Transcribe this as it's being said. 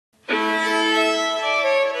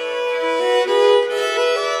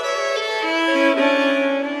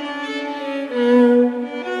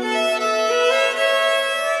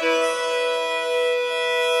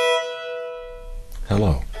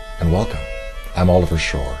I'm Oliver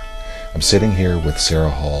Schroer. I'm sitting here with Sarah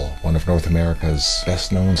Hall, one of North America's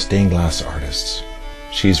best-known stained glass artists.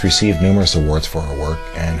 She's received numerous awards for her work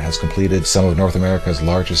and has completed some of North America's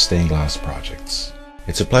largest stained glass projects.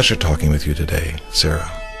 It's a pleasure talking with you today, Sarah.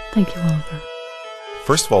 Thank you, Oliver.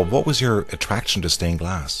 First of all, what was your attraction to stained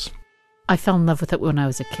glass? I fell in love with it when I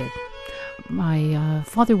was a kid. My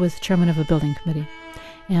father was chairman of a building committee,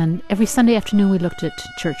 and every Sunday afternoon we looked at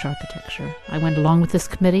church architecture. I went along with this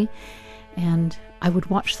committee, and I would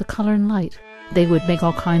watch the color and light. They would make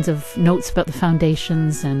all kinds of notes about the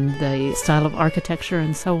foundations and the style of architecture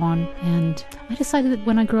and so on, and I decided that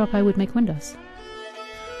when I grew up I would make windows.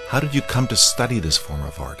 How did you come to study this form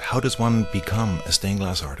of art? How does one become a stained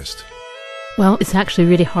glass artist? Well, it's actually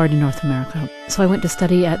really hard in North America. So I went to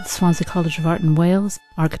study at Swansea College of Art in Wales,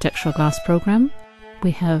 architectural glass program.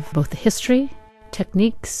 We have both the history,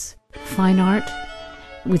 techniques, fine art.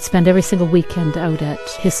 We'd spend every single weekend out at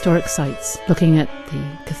historic sites, looking at the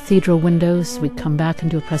cathedral windows. We'd come back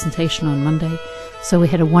and do a presentation on Monday. So we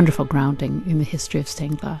had a wonderful grounding in the history of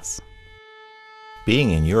stained glass.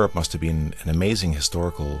 Being in Europe must have been an amazing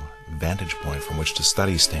historical vantage point from which to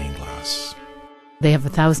study stained glass. They have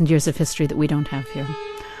 1,000 years of history that we don't have here.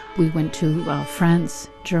 We went to France,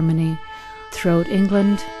 Germany, throughout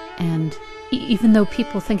England, and even though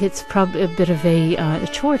people think it's probably a bit of a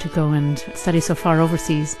chore to go and study so far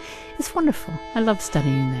overseas, it's wonderful. I love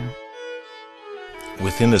studying there.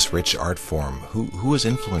 Within this rich art form, who has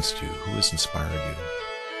influenced you? Who has inspired you?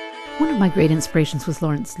 One of my great inspirations was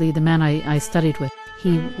Lawrence Lee, the man I studied with.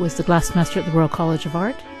 He was the glassmaster at the Royal College of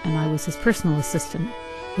Art, and I was his personal assistant.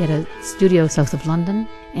 He had a studio south of London,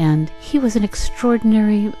 and he was an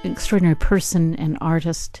extraordinary person and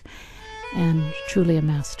artist, and truly a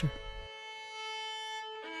master.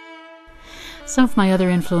 Some of my other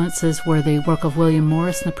influences were the work of William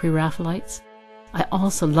Morris and the Pre-Raphaelites. I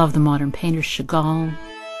also love the modern painters Chagall,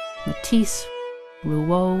 Matisse,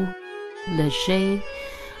 Rouault, Leger.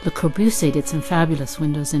 Le Corbusier did some fabulous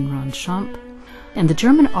windows in Ronchamp. And the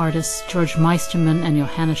German artists George Meistermann and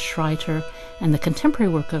Johannes Schreiter, and the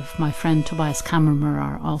contemporary work of my friend Tobias Kammermer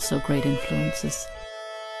are also great influences.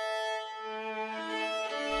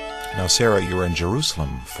 Now, Sarah, you were in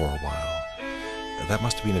Jerusalem for a while. That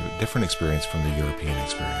must have been a different experience from the European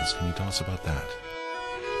experience. Can you tell us about that?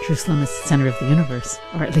 Jerusalem is the center of the universe,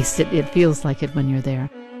 or at least it feels like it when you're there.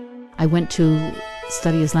 I went to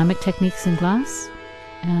study Islamic techniques in glass,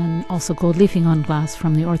 and also gold leafing on glass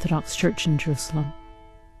from the Orthodox Church in Jerusalem.